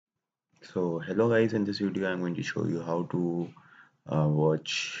So hello guys, in this video I'm going to show you how to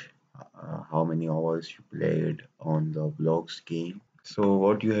watch how many hours you played on the Roblox game. So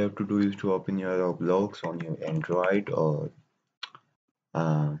what you have to do is to open your Roblox on your Android or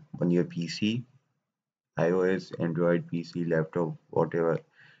on your PC, iOS, Android, PC, laptop, whatever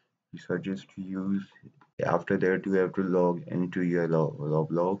you suggest to use. After that you have to log into your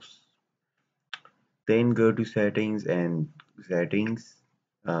Roblox. Then go to settings and settings.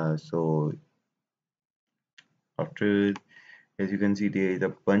 So after, as you can see, there is a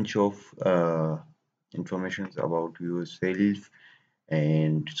bunch of information about yourself,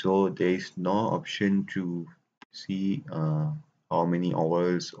 and so there is no option to see how many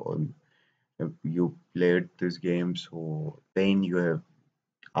hours or you played this game. So then you have,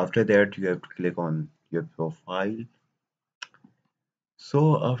 after that you have to click on your profile.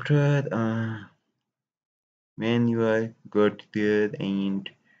 So after when you are got there, and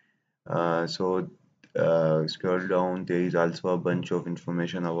scroll down, there is also a bunch of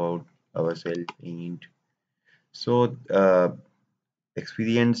information about ourselves. And so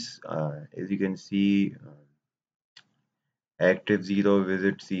experience, as you can see, active 0,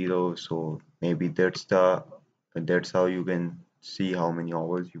 visit 0. So maybe that's how you can see how many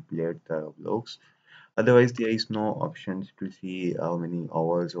hours you played the Roblox. Otherwise, there is no options to see how many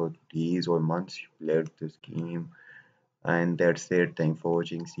hours or days or months you played this game. And that's it. Thanks for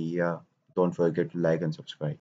watching. See ya. Don't forget to like and subscribe.